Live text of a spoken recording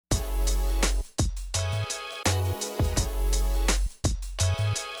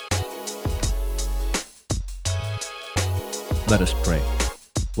Let us pray.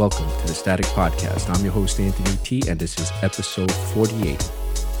 Welcome to the Static Podcast. I'm your host, Anthony T., and this is episode 48.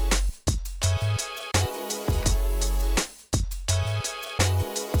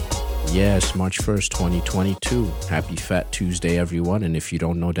 Yes, March 1st, 2022. Happy Fat Tuesday, everyone. And if you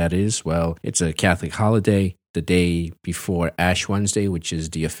don't know what that is, well, it's a Catholic holiday, the day before Ash Wednesday, which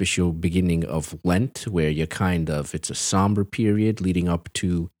is the official beginning of Lent, where it's a somber period leading up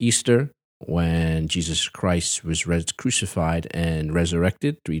to Easter, when Jesus Christ was crucified and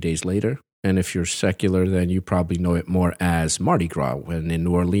resurrected 3 days later. And if you're secular, then you probably know it more as Mardi Gras, when in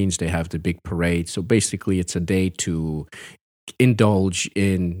New Orleans they have the big parade. So basically, it's a day to indulge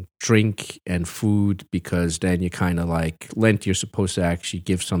in drink and food, because then you kind of like Lent, you're supposed to actually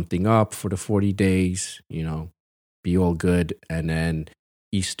give something up for the 40 days, be all good. And then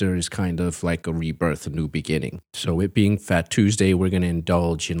Easter is kind of like a rebirth, a new beginning. So it being Fat Tuesday, we're going to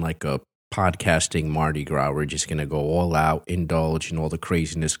indulge in like a podcasting Mardi Gras. We're just going to go all out, indulge in all the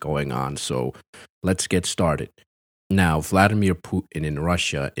craziness going on. So let's get started. Now, Vladimir Putin in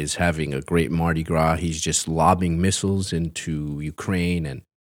Russia is having a great Mardi Gras. He's just lobbing missiles into Ukraine and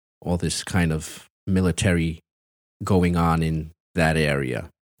all this kind of military going on in that area.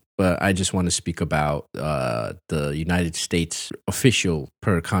 But I just want to speak about the United States official,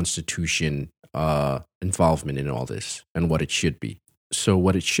 per Constitution, involvement in all this and what it should be. So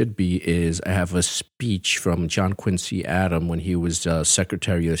what it should be is, I have a speech from John Quincy Adams when he was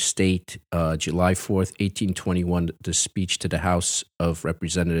Secretary of State, July 4th, 1821, the speech to the House of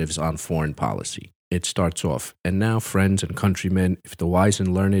Representatives on foreign policy. It starts off, "And now, friends and countrymen, if the wise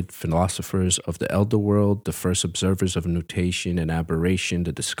and learned philosophers of the elder world, the first observers of nutation and aberration,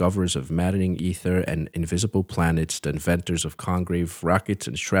 the discoverers of maddening ether and invisible planets, the inventors of congreve rockets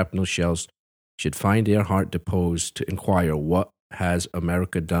and shrapnel shells, should find their heart disposed to inquire what has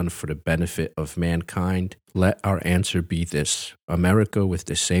America done for the benefit of mankind? Let our answer be this: America, with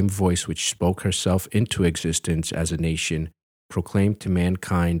the same voice which spoke herself into existence as a nation, proclaimed to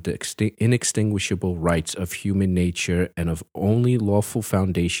mankind the inextinguishable rights of human nature and of only lawful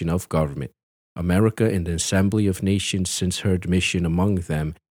foundation of government. America, in the assembly of nations since her admission among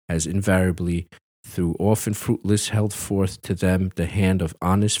them, has invariably, through often fruitless, held forth to them the hand of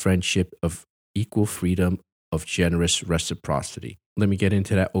honest friendship, of equal freedom, of generous reciprocity." Let me get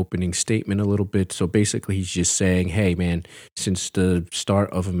into that opening statement a little bit. So basically, he's just saying, hey, man, since the start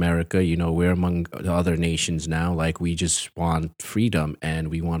of America, we're among the other nations now. Like, we just want freedom, and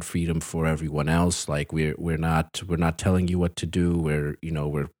we want freedom for everyone else. Like, we're not telling you what to do.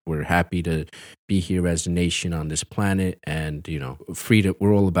 We're happy to be here as a nation on this planet, and freedom.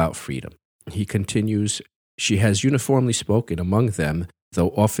 We're all about freedom. He continues, "She has uniformly spoken among them,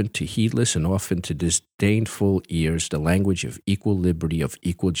 though often to heedless and often to disdainful ears, the language of equal liberty, of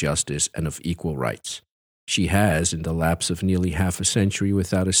equal justice, and of equal rights. She has, in the lapse of nearly half a century,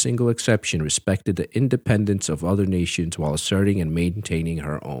 without a single exception, respected the independence of other nations while asserting and maintaining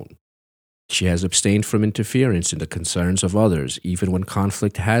her own. She has abstained from interference in the concerns of others, even when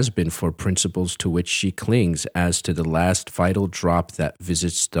conflict has been for principles to which she clings as to the last vital drop that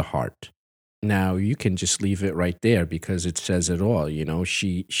visits the heart." Now, you can just leave it right there, because it says it all.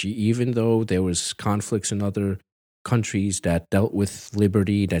 She even though there was conflicts in other countries that dealt with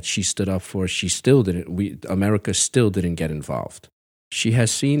liberty that she stood up for, America still didn't get involved. "She has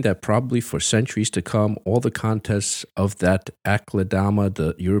seen that probably for centuries to come, all the contests of that accladama,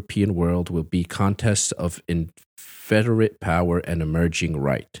 the European world, will be contests of inveterate power and emerging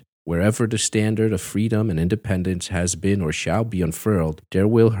right. Wherever the standard of freedom and independence has been or shall be unfurled, there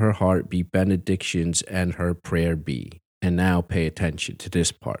will her heart be benedictions and her prayer be." And now pay attention to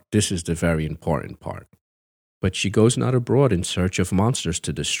this part. This is the very important part. "But she goes not abroad in search of monsters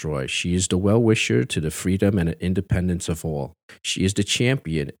to destroy. She is the well-wisher to the freedom and independence of all. She is the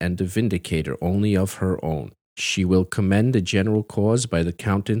champion and the vindicator only of her own. She will commend the general cause by the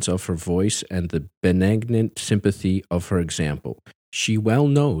countenance of her voice and the benignant sympathy of her example. She well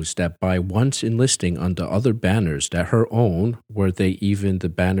knows that by once enlisting under other banners than her own, were they even the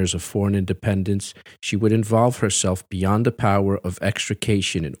banners of foreign independence, she would involve herself beyond the power of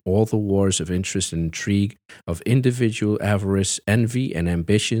extrication in all the wars of interest and intrigue, of individual avarice, envy, and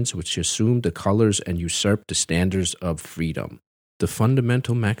ambitions which assume the colors and usurp the standards of freedom. The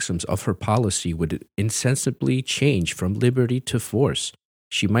fundamental maxims of her policy would insensibly change from liberty to force.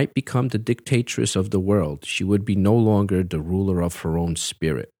 She might become the dictatress of the world. She would be no longer the ruler of her own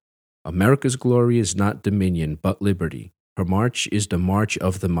spirit. America's glory is not dominion, but liberty. Her march is the march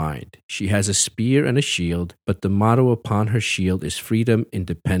of the mind. She has a spear and a shield, but the motto upon her shield is freedom,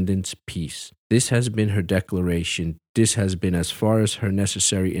 independence, peace. This has been her declaration. This has been as far as her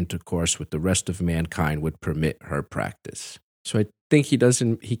necessary intercourse with the rest of mankind would permit her practice. So I think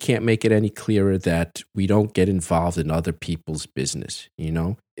he can't make it any clearer that we don't get involved in other people's business, you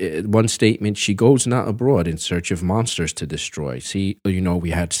know? One statement, she goes not abroad in search of monsters to destroy. See, you know,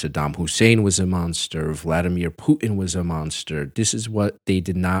 we had Saddam Hussein was a monster, Vladimir Putin was a monster. This is what they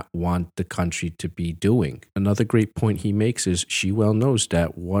did not want the country to be doing. Another great point he makes is she well knows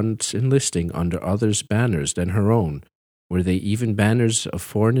that once enlisting under others' banners than her own, were they even banners of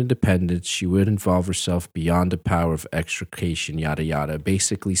foreign independence, she would involve herself beyond the power of extrication, yada, yada.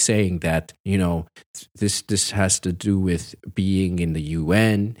 Basically saying that, you know, this has to do with being in the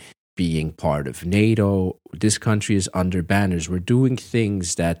UN, being part of NATO. This country is under banners. We're doing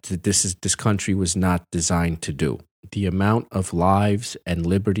things that this country was not designed to do. The amount of lives and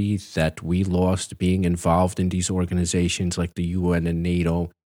liberty that we lost being involved in these organizations like the UN and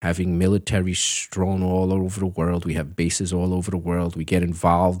NATO, having military strewn all over the world. We have bases all over the world. We get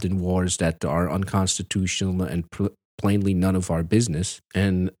involved in wars that are unconstitutional and plainly none of our business.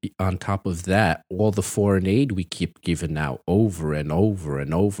 And on top of that, all the foreign aid we keep giving out over and over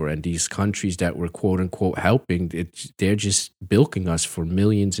and over. And these countries that we're quote unquote helping, they're just bilking us for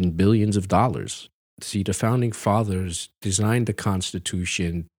millions and billions of dollars. See, the founding fathers designed the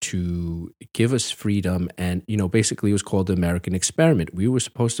Constitution to give us freedom, and, you know, basically it was called the American experiment. We were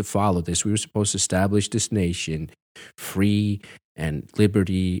supposed to follow this. We were supposed to establish this nation free and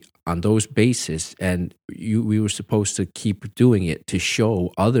liberty on those bases, and we were supposed to keep doing it to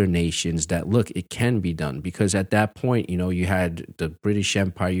show other nations that, look, it can be done. Because at that point, you know, you had the British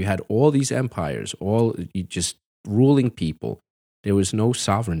Empire, you had all these empires, all just ruling people. There was no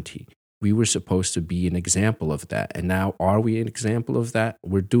sovereignty. We were supposed to be an example of that. And now, are we an example of that?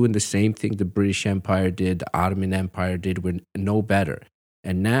 We're doing the same thing the British Empire did, the Ottoman Empire did. We're no better.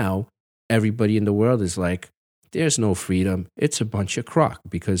 And now, everybody in the world is like, there's no freedom. It's a bunch of crock,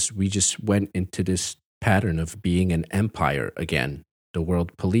 because we just went into this pattern of being an empire again, the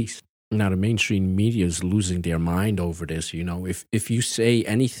world police. Now, the mainstream media is losing their mind over this. You know, if you say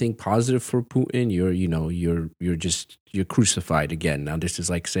anything positive for Putin, you're crucified again. Now, this is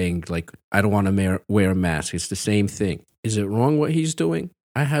like saying, like, I don't want to wear a mask. It's the same thing. Is it wrong what he's doing?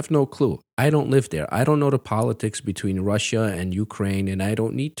 I have no clue. I don't live there. I don't know the politics between Russia and Ukraine, and I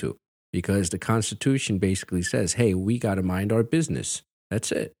don't need to, because the Constitution basically says, hey, we got to mind our business.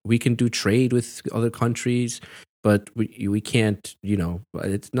 That's it. We can do trade with other countries, but we can't, you know,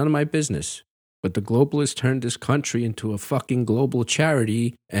 it's none of my business. But the globalists turned this country into a fucking global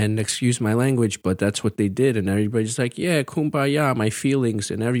charity, and excuse my language, but that's what they did. And everybody's like, yeah, kumbaya, my feelings,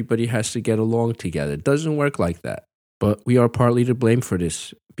 and everybody has to get along together. It doesn't work like that. But we are partly to blame for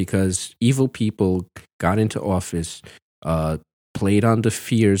this, because evil people got into office, played on the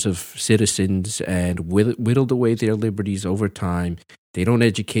fears of citizens, and whittled away their liberties over time. They don't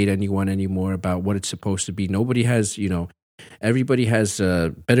educate anyone anymore about what it's supposed to be. Nobody has, you know, everybody has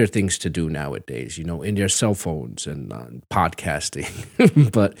better things to do nowadays, you know, in their cell phones and podcasting,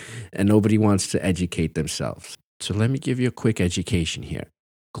 and nobody wants to educate themselves. So let me give you a quick education here.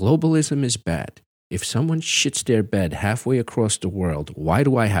 Globalism is bad. If someone shits their bed halfway across the world, why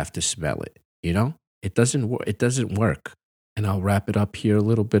do I have to smell it? You know, it doesn't work. And I'll wrap it up here a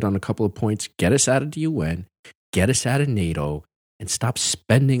little bit on a couple of points. Get us out of the UN, get us out of NATO, and stop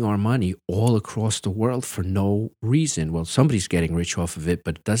spending our money all across the world for no reason. Well, somebody's getting rich off of it,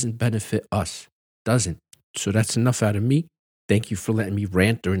 but it doesn't benefit us. Doesn't. So that's enough out of me. Thank you for letting me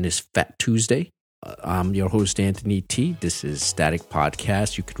rant during this Fat Tuesday. I'm your host, Anthony T. This is Static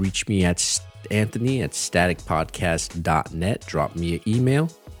Podcast. You can reach me at Anthony@staticpodcast.net. Drop me an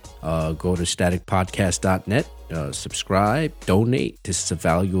email. Go to staticpodcast.net. Subscribe, donate. This is a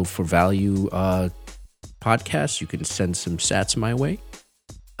value for value podcast. You can send some sats my way.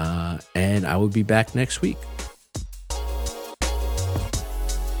 And I will be back next week.